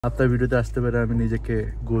আপনার ভিডিওতে আসতে পারে আমি নিজেকে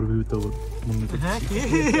গর্বিত মনে করছি। হ্যাঁ কি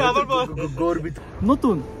আবার গর্বিত।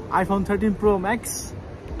 নতুন iPhone 13 Pro Max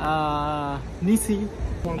নিছি।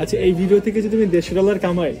 আচ্ছা এই ভিডিও থেকে যদি আমি $150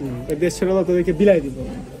 কামাই, $150 তোদেরকে বিলাই দিব।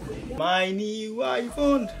 মাই নিউ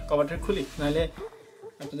আইফোন কভারটা খুলি, নাহলে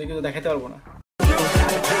আপনাদেরকে তো দেখাতে পারবো না।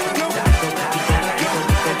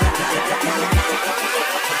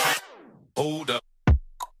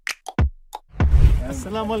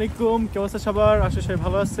 আসসালামু আলাইকুম, কি অবস্থা সবার? আশা সবাই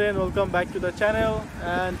ভালো আছেন। Welcome back to the channel.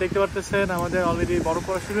 And দেখতে পারতেছেন আমাদের অলরেডি বরফ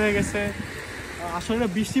পড়া শুরু হয়ে গেছে। আসলে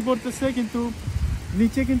বৃষ্টি পড়তেছে কিন্তু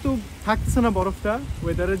নিচে কিন্তু থাকছে না বরফটা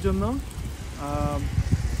ওয়েদারের জন্য।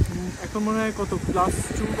 এখন মনে হয় কত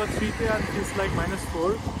 +2 বা 3-তে, আর ইটস লাইক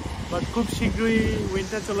 -4। বাট খুব শীঘ্রই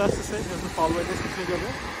উইন্টার চলে আসতেছে, যেহেতু ফল ওয়েদার শেষ হয়ে যাবে।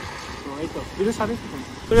 তো এই তো ভিডিও সাথে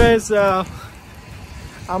তো গাইস,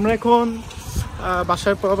 আমরা এখন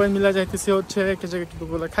বাসায় পপাই মিলা যাইতেছি হচ্ছে এক জায়গায়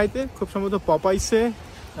দুপুরবেলা খাইতে। খুব সম্ভবত পপাইছে।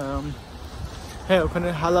 হ্যাঁ, ওখানে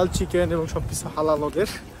হালাল চিকেন এবং সব কিছু হালাল, ওদের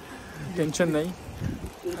টেনশন নেই।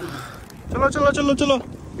 চলো চলো চলো চলো।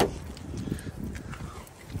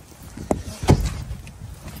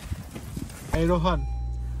 এই Rohan,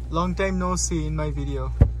 long time no C in my video.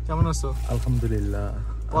 কেমন আছো? আলহামদুলিল্লাহ।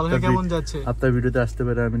 কেমন যাচ্ছে? আপনার ভিডিওতে আসতে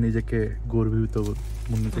পারে আমি নিজেকে গর্বিত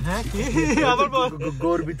মনে করছি। হ্যাঁ কি আবার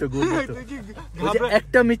গর্বিত।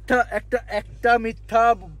 একটা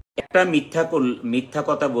মিথ্যা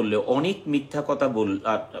কথা বললে অনেক মিথ্যা কথা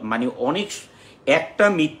মানে অনেক একটা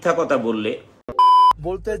মিথ্যা কথা বললে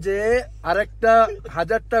বলতে যে আরেকটা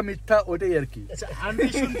 1000টা মিথ্যা, ওইটাই আর কি। আন্টি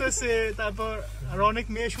শুনতেছে, তারপর আর অনেক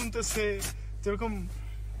মেয়ে শুনতেছে। যেরকম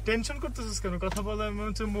টেনশন করতেছিস কেন? কথা বলা মনে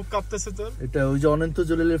হচ্ছে মুখ কাঁপতেছে তোর। এটা ওই যে অনন্ত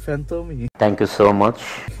জলিলের ফ্যান তো আমি। Thank you so much.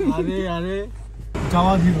 আরে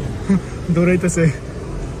যাওয়া দিল, দৌড়াইতেছে।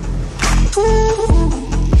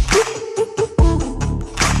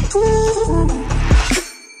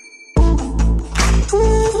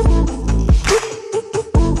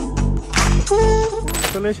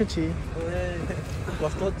 চলে এসেছি।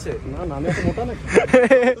 কষ্ট হচ্ছে? না আমি এত মোটা নাকি?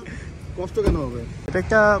 কষ্ট কেন হবে? এটা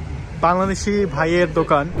একটা বাংলাদেশি ভাইয়ের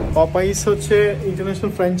দোকান। পপাইস হচ্ছে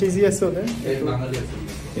ইন্টারন্যাশনাল ফ্র্যাঞ্চাইজি আছে ওদের,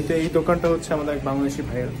 কিন্তু এই দোকানটা হচ্ছে আমাদের এক বাংলাদেশি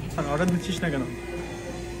ভাইয়ের। অর্ডার দিচ্ছিস না কেন?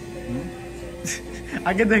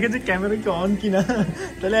 আগে দেখে যে ক্যামেরা কি অন কিনা,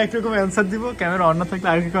 তাহলে একরকম অ্যান্সার দিব। ক্যামেরা অন না থাকলে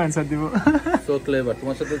আরেকরকম অ্যান্সার দিব। So clever.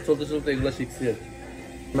 তোমার সাথে চলতে চলতে এগুলো শিখছি আর কি।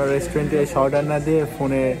 আমরা রেস্টুরেন্টে অর্ডার না দিয়ে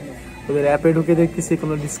ফোনে ওদের অ্যাপে ঢুকে দেখতেছি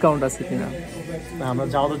কোনো ডিসকাউন্ট আছে কিনা। আমরা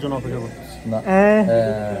যাওয়ার জন্য অপেক্ষা করতেছি না।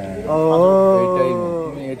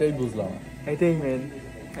 এটাই বুঝলাম, এটাই মেন।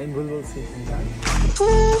 আমি ভুল বলছি।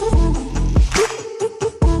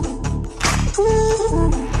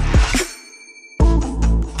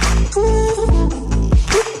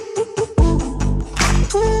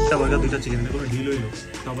 দুইটা চিকেন, কোনো ডিল হইলো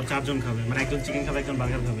তারপর 4 জন খাবে, মানে একজন চিকেন খাবে, একজন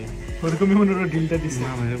বার্গার খাবে। ওরকমই মনে হলো ডিলটা দিচ্ছে।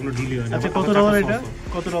 না মানে কোনো ডিলই হয় না। আচ্ছা কত ডলার এটা?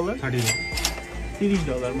 কত ডলার?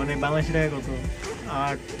 $30 মানে বাংলাদেশি টাকা কত?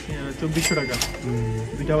 আর 2400 টাকা।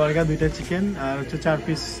 দুইটা বার্গার, দুইটা চিকেন, আর হচ্ছে 4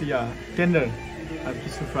 পিস টেন্ডার আর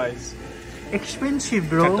কিছু ফ্রাইস। Expensive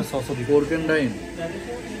bro. একটা সস দি ফোর্ক এন্ড ডাইন।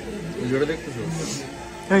 ভিডিওটা দেখতেছো?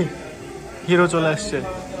 এই হিরো চলে আসছে।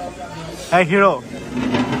 এই হিরো।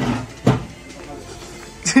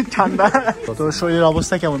 ঠান্ডা। তো শরীরের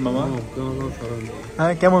অবস্থা কেমন মামা?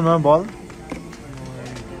 হ্যাঁ কেমন মামা বল।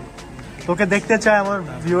 তোকে দেখতে চায় আমার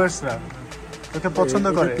ভিউয়ার্সরা, তোকে পছন্দ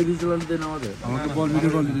করে। আমাকে বল,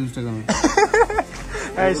 ভিডিও কল দিতে ইনস্টাগ্রামে।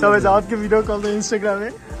 এই সবাই জাওয়াতকে ভিডিও কল দাও ইনস্টাগ্রামে।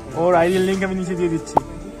 ওর আইডির লিংক আমি নিচে দিয়ে দিচ্ছি।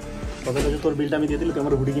 কথাটা যে তোর বিলটা আমি দিয়ে দিলি, তুই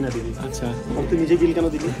আমার হুডি কিনা দিবি। আচ্ছা তুই নিজে বিল কেন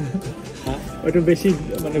দিলি? ওটা বেশি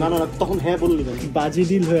মানে না তখন হ্যাঁ বললি কেন? বাজি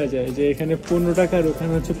ডিল হয়ে যায় যে এখানে 15 টাকা আর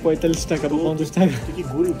ওখানে হচ্ছে 45 টাকা বা 50 টাকা। তুই কি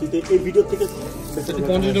ঘুরি? তুই এই ভিডিও থেকে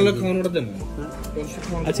 $50 খাওয়ানোটা দেন।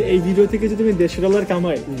 আচ্ছা এই ভিডিও থেকে যদি আমি $150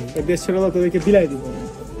 কামাই, $150 তোদেরকে বিলাই দিব।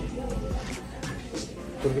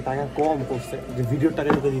 তোর কি টাকা কম করছে যে ভিডিওর টাকা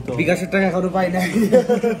তোকে দিতে হবে? বিকাশের টাকা এখনো পাই না।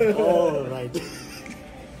 ও রাইট।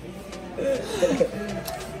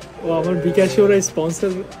 ও আমার বিকাশে ওরা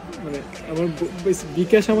স্পন্সর, মানে আমার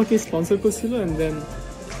বিকাশ আমাকে স্পন্সর করছিল। এন্ড দেন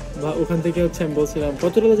ওখান থেকে হচ্ছে আমি বলছিলাম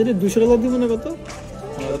কত টাকা জানি, $200 দিব না কত?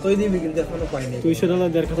 যতই দিবি কিন্তু এখনো পাইনি। $200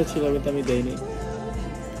 দেওয়ার কথা ছিল, কিন্তু আমি দেইনি।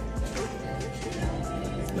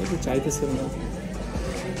 চাইতেছে না।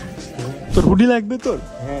 তোর হুডি লাগবে? তোর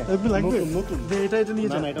হ্যাঁ লাগবে নতুন। এটা নিয়ে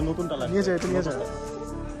যা। না এটা নতুনটা লাগবে। নিয়ে যা, এটা নিয়ে যা।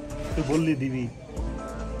 তুই বললি দিবি।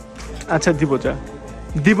 আচ্ছা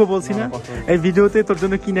দিব বলছি না। এই ভিডিওতে তোর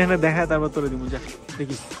জন্য কিনে এনে দেখা, তারপর তোরে দিব। যা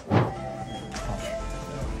দেখিস।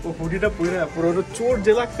 ও হুডিটা পুরো চোর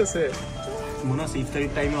যে লাগতেছে। মনে আছে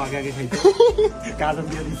ইফতারির টাইমে আগে খাইতে কাজা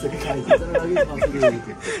দিয়ে দিচ্ছে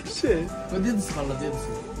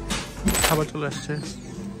খাবার চলে আসছে।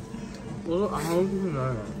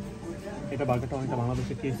 এটা বার্গারটা অনেকটা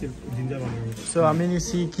বাংলাদেশে কেএফসির জিঞ্জার বার্গার। সো আমি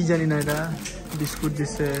নিছি কি জানি না, এটা বিস্কুট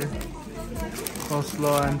দিছে,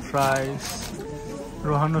 কসলো অ্যান্ড ফ্রাইস,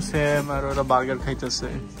 রোহানো সেম, আর ওরা বার্গার খাইতেছে,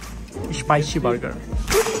 স্পাইসি বার্গার।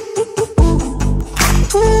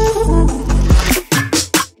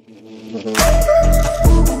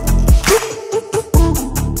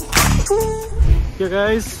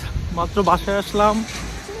 গাইস মাত্র বাসায় আসলাম,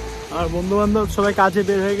 আর বন্ধু বান্ধব সবাই কাজে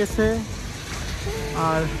বের হয়ে গেছে,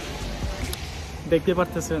 আর দেখতে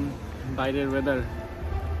পারতেছেন বাইরের ওয়েদার।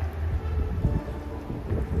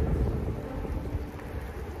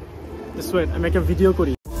 আমি একটা ভিডিও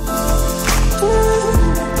করি।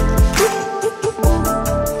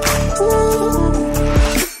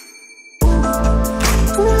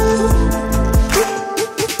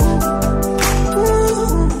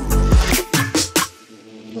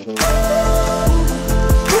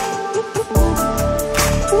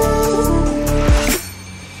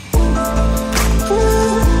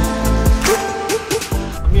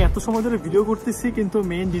 এত সময় ধরে ভিডিও করতেছি কিন্তু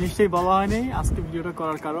মেইন জিনিসটাই বলা হয়নি আজকে ভিডিওটা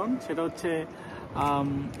করার কারণ, সেটা হচ্ছে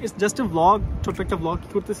ইটস জাস্ট এ ব্লগ, ছোট্ট একটা ব্লগ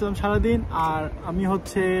করতেছিলাম সারাদিন। আর আমি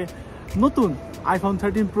হচ্ছে নতুন iPhone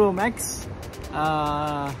 13 Pro Max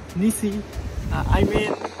নিছি। আই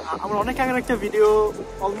মিন আমার অনেক আগের একটা ভিডিও,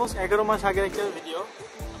 অলমোস্ট 11 মাস আগের একটা ভিডিও,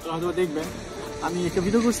 আপনারা হয়তো দেখবেন। আমি একটা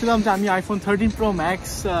ভিডিও করছিলাম যে আমি iPhone 13 Pro Max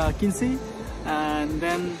কিনছি, অ্যান্ড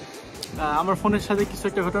দেন আমার ফোনের সাথে কিছু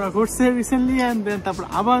একটা ঘটনা ঘটছে রিসেন্টলি, অ্যান্ড দেন তারপর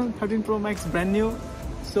আবার 13 Pro Max brand new.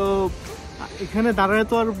 So এখানে দাঁড়ায়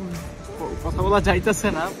তো আর কথা বলা যাইতেছে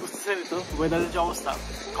না, বুঝতেছেন তো ওয়েদারের যে অবস্থা।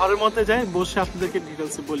 ঘরের মধ্যে যাই বসে আপনাদেরকে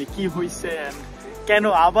ডিটেলসে বলি কি হয়েছে অ্যান্ড কেন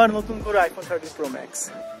আবার নতুন করে iPhone 13 Pro Max।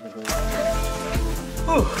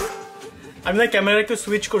 আমি না ক্যামেরা একটু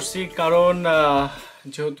সুইচ করছি, কারণ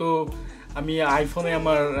যেহেতু আমি আইফোনে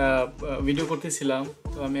আমার ভিডিও করতেছিলাম,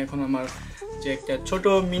 তো আমি এখন আমার যে একটা ছোট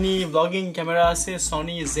মিনি ব্লগিং ক্যামেরা আছে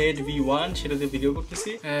সনি ZV-1, সেটাতে ভিডিও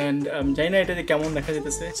করতেছি। অ্যান্ড জানি না এটাতে কেমন দেখা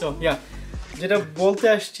যেতেছে। সো ইয়া, যেটা বলতে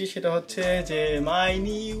আসছি সেটা হচ্ছে যে মাই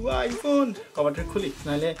নিউ আইফোন, কভারটা খুলি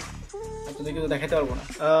নাহলে আপনাদেরকে তো দেখাতে পারবো না।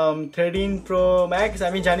 13 Pro Max,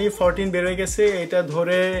 আমি জানি 14 বের হয়ে গেছে, এটা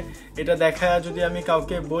ধরে এটা দেখা যদি আমি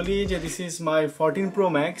কাউকে বলি যে this is my 14 Pro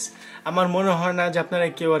Max, আমার মনে হয় না যে আপনারা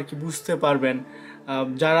কেউ আর কি বুঝতে পারবেন।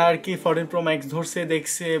 যারা আর কি 14 Pro Max ধরছে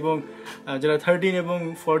দেখছে এবং যারা 13 এবং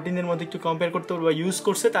 14 এর মধ্যে একটু কম্পেয়ার করতে পারবে বা ইউজ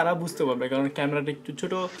করছে তারা বুঝতে পারবে, কারণ ক্যামেরাটা একটু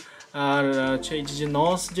ছোট, আর এই যে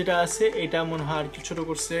নস যেটা আছে এটা মনে হয় আর একটু ছোট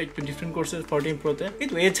করছে, একটু ডিফারেন্ট করছে 14 Pro-তে।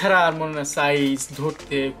 কিন্তু এছাড়া আর মনে হয় সাইজ,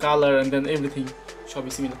 ধরতে, কালার অ্যান্ড দেন এভরিথিং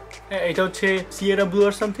সবই সিমিলার। হ্যাঁ, এটা হচ্ছে সিয়েরা ব্লু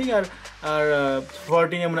আর সামথিং, আর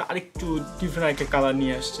 14 আমরা আরেকটু ডিফারেন্ট একটা কালার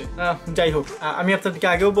নিয়ে আসছে। যাই হোক, আমি আপনাদেরকে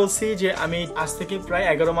আগেও বলছি যে আমি আজ থেকে প্রায়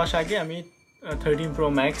 11 মাস আগে আমি 13 Pro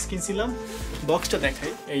Max কিনছিলাম। বক্সটা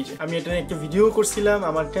দেখাই, এই যে আমি এটা নিয়ে একটা ভিডিও করছিলাম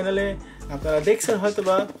আমার চ্যানেলে, আপনারা দেখছেন হয়তো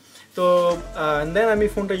বা। তো দেন আমি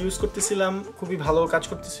ফোনটা ইউজ করতেছিলাম, খুবই ভালো কাজ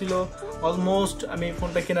করতেছিল। অলমোস্ট আমি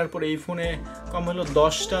ফোনটা কেনার পরে এই ফোনে কম হলো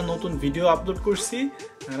 10টা নতুন ভিডিও আপলোড করছি,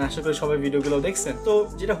 আশা করি সবাই ভিডিওগুলো দেখছেন। তো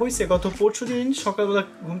যেটা হয়েছে, গত পরশু দিন সকালবেলা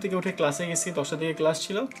ঘুম থেকে উঠে ক্লাসে গেছি, 10টা থেকে ক্লাস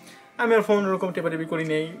ছিল। আমি আর ফোন ওরকম টেপাটেপি করি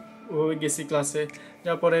নেই, গেছি ক্লাসে।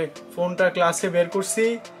 যার পরে ফোনটা ক্লাসে বের করছি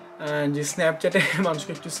যে স্ন্যাপচ্যাটে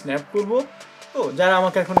মানুষকে একটু স্ন্যাপ করবো। তো যারা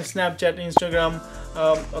আমাকে এখন স্ন্যাপচ্যাট, ইনস্টাগ্রাম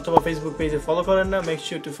অথবা ফেসবুক পেজে ফলো করেন না, মেক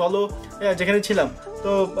শিওর টু ফলো। যেখানে ছিলাম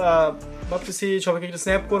তো ভাবতেছি সবাইকে একটু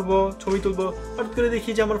স্ন্যাপ করবো, ছবি তুলবো। হঠাৎ করে দেখি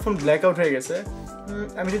যে আমার ফোন ব্ল্যাক আউট হয়ে গেছে।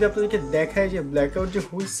 আমি যদি আপনাদেরকে দেখাই যে ব্ল্যাক আউট যে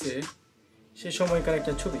হয়েছে সে সময়কার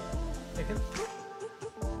একটা ছবি দেখেন,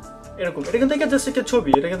 এরকম। এটা কিন্তু জাস্ট একটা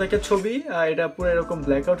ছবি, এটা কিন্তু একটা ছবি, এটা পুরো এরকম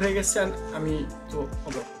ব্ল্যাক আউট হয়ে গেছে। আমি তো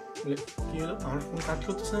কি হলো, আমার ফোন কাজ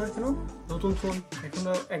করতেছে না কেন? নতুন ফোন,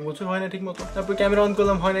 এখনো 1 বছর হয় না ঠিক মতো। তারপর ক্যামেরা অন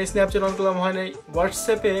করলাম, হয় না। স্ন্যাপচ্যাট অন করলাম, হয় না।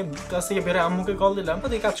 হোয়াটসঅ্যাপে ক্লাস থেকে বেরোয় আম্মুকে কল দিলাম,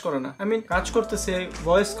 তাতে কাজ করে না। আমি কাজ করতেছে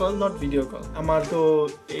voice call, not video call. আমার তো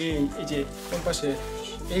এই যে কোন পাশে,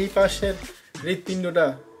 এই পাশের হৃৎপিণ্ডটা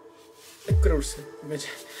এক করে উঠছে,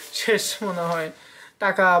 শেষ মনে হয়।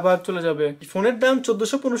 টাকা আবার চলে যাবে। ফোনের দাম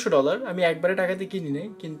 $1400-1500। আমি একবারে টাকাতে কিনি নাই,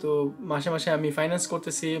 কিন্তু মাসে মাসে আমি ফাইন্যান্স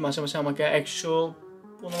করতেছি, মাসে মাসে আমাকে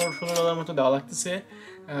 $115-16 মতো দেওয়া লাগতেছে।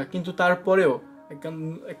 কিন্তু তারপরেও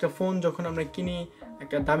একটা ফোন যখন আমরা কিনি,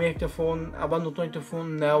 একটা দামি একটা ফোন, আবার নতুন একটা ফোন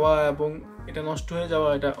নেওয়া এবং এটা নষ্ট হয়ে যাওয়া,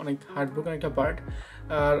 এটা অনেক হার্টব্রোকেন একটা পার্ট।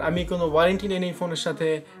 আর আমি কোনো ওয়ারেন্টি নেই এই ফোনের সাথে,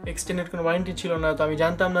 এক্সটেন্ডেড কোনো ওয়ারেন্টি ছিল না, তো আমি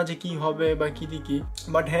জানতাম না যে কী হবে বা কী দিকি।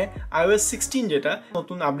 বাট হ্যাঁ, iOS 16 যেটা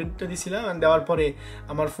নতুন আপডেটটা দিয়েছিলাম, দেওয়ার পরে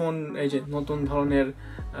আমার ফোন এই যে নতুন ধরনের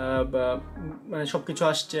মানে সব কিছু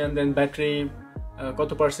আসছে। অ্যান্ড দেন ব্যাটারি, কত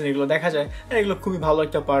পার্সেন্ট এগুলো দেখা যায়। এগুলো খুবই ভালো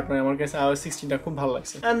একটা পার্ট, মানে আমার কাছে iOS 16টা খুব ভালো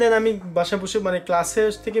লাগছে। অ্যান্ড দেন আমি বাসা বসে মানে ক্লাসে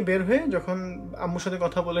থেকে বের হয়ে যখন আম্মুর সাথে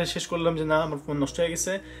কথা বলে শেষ করলাম যে না আমার ফোন নষ্ট হয়ে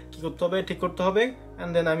গেছে, কি করতে হবে, ঠিক করতে হবে।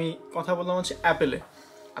 অ্যান্ড দেন আমি কথা বললাম হচ্ছে অ্যাপেলে।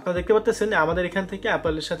 আপনারা দেখতে পাচ্ছেন আমাদের এখান থেকে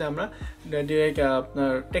অ্যাপেলের সাথে আমরা ডিরেক্ট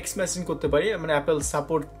আপনার টেক্সট মেসেজিং করতে পারি, মানে অ্যাপেল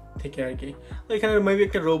সাপোর্ট থেকে আর কি। তো এখানে মেবি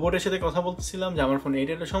একটা রোবটের সাথে কথা বলতেছিলাম যে আমার ফোনে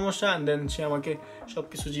এইটা একটা সমস্যা, অ্যান্ড দেন সে আমাকে সব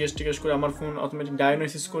কিছু জিজ্ঞেস করে আমার ফোন অটোমেটিক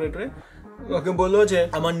ডায়াগনোসিস করে ওকে বললো যে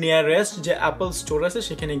আমার নিয়ারেস্ট যে অ্যাপল স্টোর আছে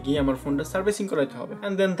সেখানে গিয়ে আমার ফোনটা সার্ভিসিং করাতে হবে,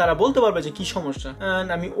 অ্যান্ড দেন তারা বলতে পারবে যে কি সমস্যা। অ্যান্ড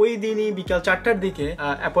আমি ওই দিনই বিকাল 4টার দিকে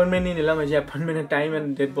অ্যাপয়েন্টমেন্ট নিয়ে নিলাম। এই যে অ্যাপয়েন্টমেন্টের টাইম অ্যান্ড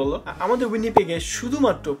ডেট বললো। আমাদের উইনিপেগে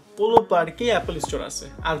শুধুমাত্র পোলো পার্কে অ্যাপল স্টোর আছে,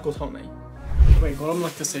 আর কোথাও নাই। ভাই গরম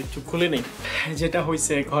লাগতেছে, একটু খুলে নেই। যেটা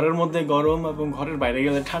হয়েছে ঘরের মধ্যে গরম এবং ঘরের বাইরে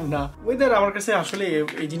গেলে ঠান্ডা। ওয়েদার আমার কাছে আসলে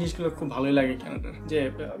এই জিনিসগুলো খুব ভালোই লাগে কানাডার, যে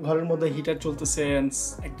ঘরের মধ্যে হিটার চলতেছে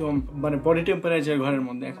একদম, মানে বডি টেম্পারেচার ঘরের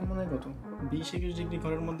মধ্যে এখন মনে হয় কত 20-21 ডিগ্রি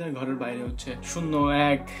ঘরের মধ্যে, ঘরের বাইরে হচ্ছে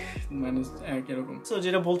 0-1-1 এরকম। তো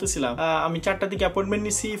যেটা বলতেছিলাম, আমি 4টার দিকে অ্যাপয়েন্টমেন্ট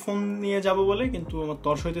নিছি ফোন নিয়ে যাব বলে, কিন্তু আমার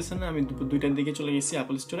তর্স হইতেছে না। আমি দুপুর 2টার দিকে চলে গেছি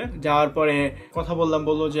অ্যাপল স্টোরে। যাওয়ার পরে কথা বললাম,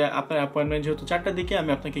 বললো যে আপনার অ্যাপয়েন্টমেন্ট যেহেতু 4টার দিকে,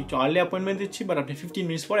 আমি আপনাকে একটু আর্লি অ্যাপয়েন্টমেন্ট দিচ্ছি, বাট আপনি 15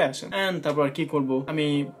 মিনিটস পরে আসেন। অ্যান্ড তারপর কি করবো, আমি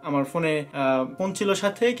আমার ফোনে ফোন ছিল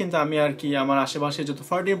সাথে, কিন্তু আমি আর কি আমার আশেপাশে যত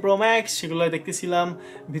 14 Pro Max সেগুলো দেখতেছিলাম,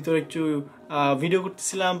 ভিতরে একটু ভিডিও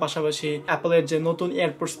করতেছিলাম, পাশাপাশি অ্যাপলের যে নতুন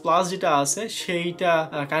এয়ারপোর্টস প্লাস যেটা আছে সেইটা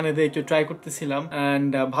কানে দিয়ে একটু ট্রাই করতেছিলাম।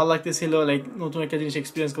 অ্যান্ড ভালো লাগতেছিল, লাইক নতুন একটা জিনিস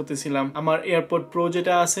এক্সপিরিয়েন্স করতেছিলাম। আমার এয়ারপোর্ট প্রো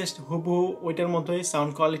যেটা আছে হুবহু ওইটার মতোই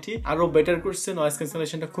সাউন্ড কোয়ালিটি আরো বেটার করছে, নয়েজ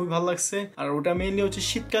ক্যান্সেলেশনটা খুবই ভালো লাগছে। আর ওটা মেইনলি হচ্ছে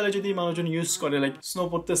শীতকালে যদি মানুষজন ইউজ করে, লাইক স্নো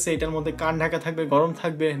পড়তেছে, এটার মধ্যে কান ঢাকা থাকবে, গরম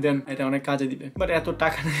থাকবে, দেন এটা অনেক কাজে দিবে। বাট এত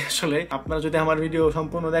টাকা নেই আসলে। আপনারা যদি আমার ভিডিও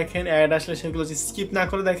সম্পূর্ণ দেখেন, অ্যাড আসলে সেগুলো যদি স্কিপ না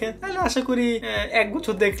করে দেখেন, তাহলে আশা করি 1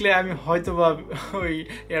 বছর দেখলে আমি হয়তো ওই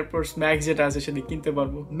এয়ারপোর্টস ম্যাক্স যেটা আছে সেটা কিনতে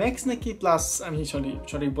পারবো। ম্যাক্স নাকি প্লাস আমি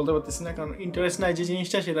সঠিক বলতে পারতেছি না, কারণ ইন্টারেস্ট নাই যে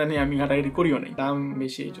জিনিসটা, সেটা নিয়ে আমি ঘাটাঘাটি করিও নাই, দাম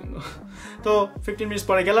বেশি এই জন্য। তো 15 মিনিটস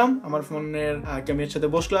পরে গেলাম, আমার ফোনের ক্যামেরার সাথে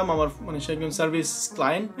বসলাম, আমার মানে সে একজন সার্ভিস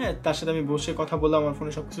ক্লায়েন্ট, হ্যাঁ, তার সাথে আমি বসে কথা বললাম, আমার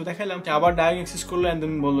ফোনে সবকিছু দেখাইলাম। আবার ডায়াগনোসিস করলো, এন্ড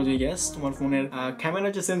দেন বললো যে ইয়েস তোমার ফোনের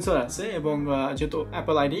ক্যামেরার যে সেন্সর আছে এবং যেহেতু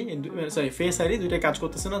অ্যাপল আইডি ফেস আইডি দুইটাই কাজ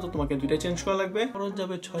করতেছে না, তো তোমাকে দুইটাই চেঞ্জ করা লাগবে। খরচ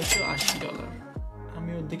যাবে $680।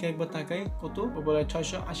 আমি ওর দিকে একবার তাকাই, কত, বলে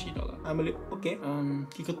 $680। আমি বলি ওকে,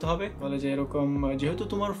 কি করতে হবে? বলে যে এরকম যেহেতু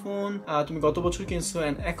তোমার ফোন তুমি গত বছর কিনছো,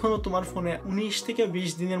 এখনো তোমার ফোনে 19 থেকে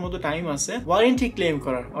 20 দিনের মতো টাইম আছে ওয়ারেন্টি ক্লেম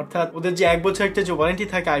করার, অর্থাৎ ওদের যে 1 বছর একটা যে ওয়ারেন্টি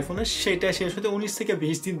থাকে আইফোনের, সেটা শেষ হতে 19 থেকে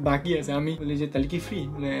 20 দিন বাকি আছে। আমি বলি যে তাহলে কি ফ্রি?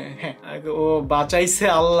 হ্যাঁ। ও বাঁচাইছে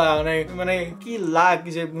আল্লাহ, মানে কি লাগ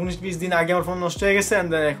যে 19-20 দিন আগে আমার ফোন নষ্ট হয়ে গেছে,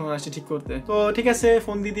 এখন আসছে ঠিক করতে। তো ঠিক আছে,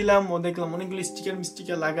 ফোন দিয়ে দিলাম। ও দেখলাম অনেকগুলো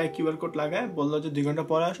স্টিকার লাগায়, QR কোড লাগায়, বললো যে 2 ঘন্টা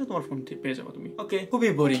পরে আসো, তোমার ফোন পেয়ে যাবো তুমি। ওকে,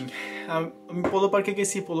 খুবই বোরিং। আমি পোলো পার্কে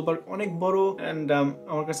গেছি, পোলো পার্ক অনেক বড়, এন্ড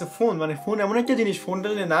আমার কাছে ফোন এমন একটা জিনিস, ফোনটা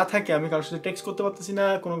না থাকে আমি কারোর সাথে টেক্সট করতে পারতেছি না,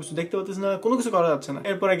 কোনো কিছু দেখতে পারতেছি না, কোনো কিছু করা যাচ্ছে না।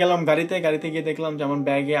 এরপরে গেলাম গাড়িতে গিয়ে দেখলাম যে আমার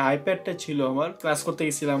ব্যাগে আইপ্যাডটা ছিল, আমার ক্লাস করতে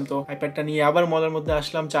গেছিলাম, তো আইপ্যাডটা নিয়ে আবার মলের মধ্যে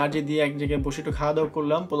আসলাম, চার্জে দিয়ে এক জায়গায় বসে একটু খাওয়া দাওয়া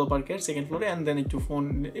করলাম পোলো পার্কের 2nd ফ্লোরে, এন্ড দেন একটু ফোন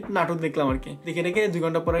একটু নাটক দেখলাম আর কি। দেখে 2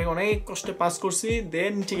 ঘন্টা পরে অনেক কষ্টে পাস করছি,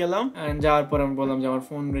 দেন নিচে গেলাম। যাওয়ার পর আমি বললাম যে আমার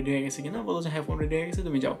ফোন রেডি হয়ে গেছে কিনা, বললো যে হ্যাঁ ফোন রেডি হয়ে গেছে,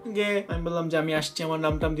 তুমি যাও। আমি বললাম যে আমি আসছি, আমার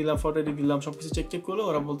নাম দিলাম, ফটো দিলাম, সবকিছু চেক করলো।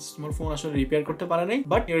 ওরা বলছে তোমার ফোন আসলে রিপেয়ার করতে পারে নাই,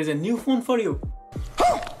 but here is a new phone for you.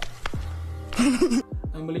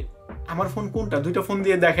 আমি বলি আমার ফোন কোনটা? 2টা ফোন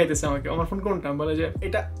দিয়ে দেখাইতেছে আমাকে, আমার ফোন কোনটা? বলে যে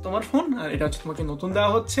এটা তোমার ফোন, আর এটা হচ্ছে তোমাকে নতুন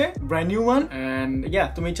দেওয়া হচ্ছে, ব্র্যান্ড নিউ ওয়ান, এন্ড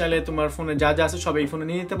তুমি চাইলে তোমার ফোনে যা আছে সব এই ফোনে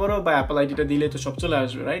নিয়ে নিতে পারো, বা অ্যাপল আইডিটা দিলে তো সব চলে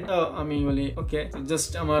আসবে, রাইট? তো আমি বলি ওকে,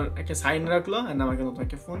 জাস্ট আমার একটা সাইন রাখলো, এন্ড আমাকে নতুন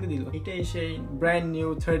একটা ফোন দিয়ে দিল। এটাই সেই brand new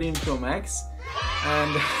 13 Pro Max।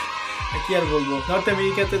 And কি আর বলবো, নর্থ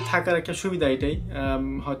আমেরিকাতে থাকার একটা সুবিধা এটাই,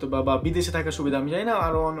 হয়তো বা বিদেশে থাকার সুবিধা আমি জানি না,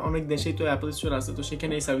 আরো অনেক দেশেই তো অ্যাপল স্টোর আছে, তো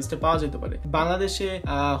সেখানে এই সার্ভিসটা পাওয়া যেতে পারে। বাংলাদেশে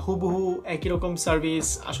হুবহু একই রকম সার্ভিস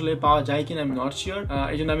আসলে পাওয়া যায় কিনা আমি নট শিওর,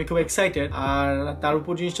 এই জন্য আমি খুব এক্সাইটেড। আর তার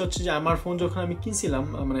উপর জিনিসটা হচ্ছে যে আমার ফোন যখন আমি কিনছিলাম,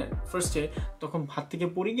 মানে ফার্স্টে, তখন হাত থেকে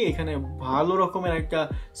পড়ে গিয়ে এখানে ভালো রকমের একটা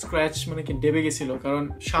স্ক্র্যাচ, মানে কি ডেবে গেছিল, কারণ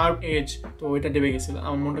শার্প এজ, তো ওইটা ডেবে গেছিল।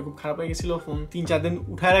 আমার মনটা খুব খারাপ হয়ে গেছিল। ফোন 3-4 দিন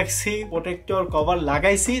উঠায় রাখছি, প্রোটেক্টর কভার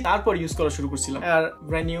লাগাইছি, তারপর ইউজ করা শুরু করছিলাম। আর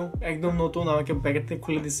ব্র্যান্ড নিউ, একদম নতুন, আমাকে প্যাকেট থেকে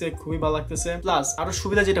খুলে দিচ্ছে, খুবই ভালো লাগতেছে। প্লাস আরো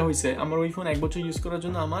সুবিধা যেটা হয়েছে, আমার ওই ফোন 1 বছর ইউজ করার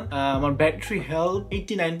জন্য আমার ব্যাটারি হেলথ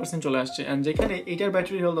 89% চলে আসছে, এন্ড যেখানে এটার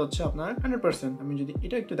ব্যাটারি হেলথ হচ্ছে আপনার 100%। আমি যদি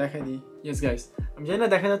এটা একটু দেখাই দিই, ইয়েস গাইস, আমি জানি না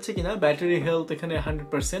দেখা যাচ্ছে কিনা, ব্যাটারি হেলথ এখানে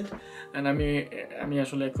 100%। এন্ড আমি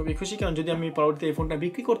আসলে খুবই খুশি, কারণ যদি আমি পরবর্তীতে এই ফোনটা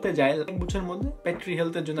বিক্রি করতে যাই 1 বছরের মধ্যে, ব্যাটারি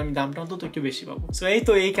হেলথের জন্য আমি দামটা অন্তত একটু বেশি পাবো। সো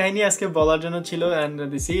এই কাহিনী আজকে বলার জন্য ছিল। And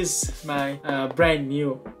this is my brand new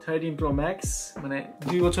 13 Pro Max, মানে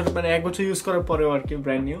 2 বছর, মানে 1 বছর ইউজ করার পরেও আর কি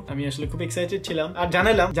ব্র্যান্ড নিউ। আমি আসলে খুব এক্সাইটেড ছিলাম। আর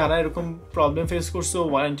জানালাম যারা এরকম প্রবলেম ফেস করছো,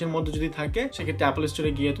 ওয়ারেন্টির মধ্যে যদি থাকে, সেক্ষেত্রে অ্যাপল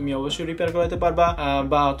স্টোরে গিয়ে তুমি অবশ্যই রিপেয়ার করাতে পারবা,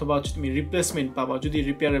 বা অথবা তুমি রিপ্লেসমেন্ট পাবা। যদি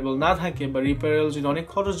রিপেয়ারেবল না থাকে বা রিপেয়ারেবল যদি অনেক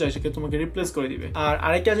খরচ যায়, সেক্ষেত্রে তোমাকে রিপ্লেস করে দিবে। আর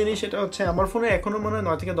আরেকটা জিনিস, সেটা হচ্ছে আমার ফোনে এখনো মনে হয়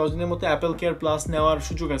 9 থেকে 10 দিনের মতো অ্যাপল কেয়ার প্লাস নেওয়ার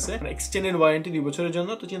সুযোগ আছে, এক্সটেন্ডেড ওয়ারেন্টি 2 বছরের জন্য।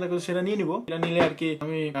 তো চিন্তা করছি সেটা নিয়ে নিবো। এটা নিলে আর কি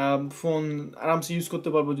আমি ফোন আরামসে ইউজ করতে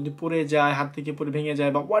পারবো। যদি পড়ে যায়, হাত থেকে পড়ে ভেঙে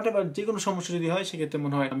যায়, বা হোয়াট এভার যে কোনো সমস্যা যদি হয়, সেক্ষেত্রে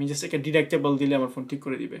মনে হয় আমি জাস্ট একটা ডিডাক্টেবল দিলে আমার ফোন ঠিক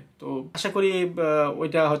করে দিবে। তো আশা করি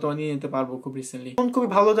ওইটা হয়তো নিয়ে নিতে পারবো খুব রিসেন্টলি। ফোন খুবই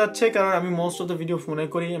ভালো যাচ্ছে, কারণ আমি মোস্ট অফ দ্য ভিডিও ফোনে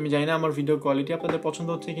করি। আমি জানি না আমার ভিডিও কোয়ালিটি আপনাদের পছন্দ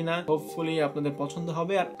হচ্ছে কিনা, হোপফুলি আপনাদের পছন্দ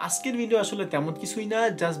হবে। আর আজকের ভিডিও আসলে তেমন কিছুই না,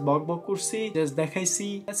 জাস্ট বক করছি, জাস্ট দেখাইছি,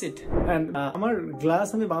 দ্যাটস ইট। এন্ড আমার গ্লাস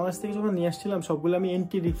আমি বাংলাদেশ থেকে যখন নিয়ে আসছিলাম, সবগুলো আমি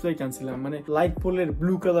এন্টি রিফ্লেক্ট আনছিলাম, মানে লাইট পোলের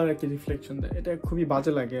ব্লু কালার একটা রিফ্লেকশন দেয়। এটা খুবই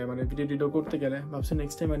বাজে লাগে, মানে ভিডিও করতে গেলে। ভাবছি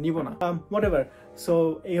নেক্সট টাইম আর নিব না, হোয়াটএভার। সো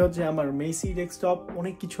এই হচ্ছে আমার মেসি ডেস্কটপ,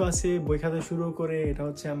 অনেক কিছু আছে বই খাতা শুরু করে। এটা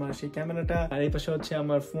হচ্ছে আমার সেই ক্যামেরাটা, আর এই পাশে হচ্ছে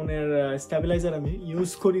আমার ফোনের স্টেবিলাইজার, আমি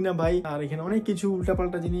ইউজ করি না ভাই। আর এখানে অনেক কিছু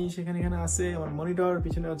উল্টাপাল্টা জিনিস এখানে আছে। আমার মনিটর,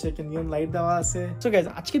 পিছনে হচ্ছে একটা নিয়ন লাইট দেওয়া আছে। সো গাইস,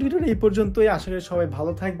 আজকের ভিডিওটা এই পর্যন্তই। আশা করি সবাই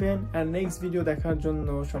ভালো থাকবেন, আর নেক্সট ভিডিও দেখার জন্য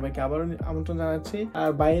সবাইকে আবারও আমন্ত্রণ জানাচ্ছি। আর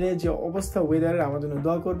বাইরে যে অবস্থা ওয়েদারের, আমার জন্য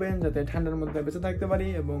দোয়া করবেন যাতে ঠান্ডার মধ্যে বেঁচে থাকতে পারি,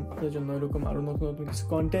 এবং আপনার জন্য এরকম আরো নতুন নতুন কিছু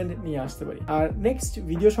কন্টেন্ট নিয়ে আসতে পারি। আর নেক্সট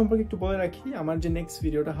ভিডিও সম্পর্কে একটু বলে রাখি, আমার যে নেক্সট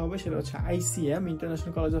ভিডিওটা হবে সেটা হচ্ছে ICM,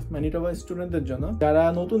 international college of Manitoba স্টুডেন্টদের জন্য, যারা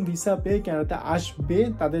নতুন ভিসা পেয়ে কানাডাতে আসবে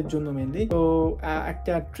তাদের জন্য মেনলি। তো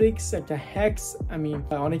একটা ট্রিক্স, একটা হ্যাকস আমি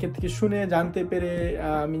অনেকের থেকে শুনে জানতে পেরে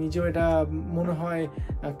আমি নিজেও এটা মনে হয়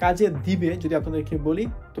কাজে দিবে যদি আপনাদেরকে বলি।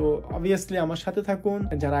 তো অবভিয়াসলি আমার সাথে থাকুন,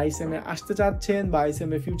 যারা ICM এ আসতে চাচ্ছেন, বা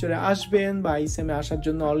ICM এ ফিউচারে আসবেন, বা ICM এ আসার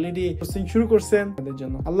জন্য অলরেডি প্রসেসিং শুরু করছেন, তাদের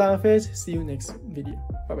জন্য। আল্লাহ হাফেজ, C you next video,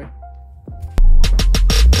 bye bye.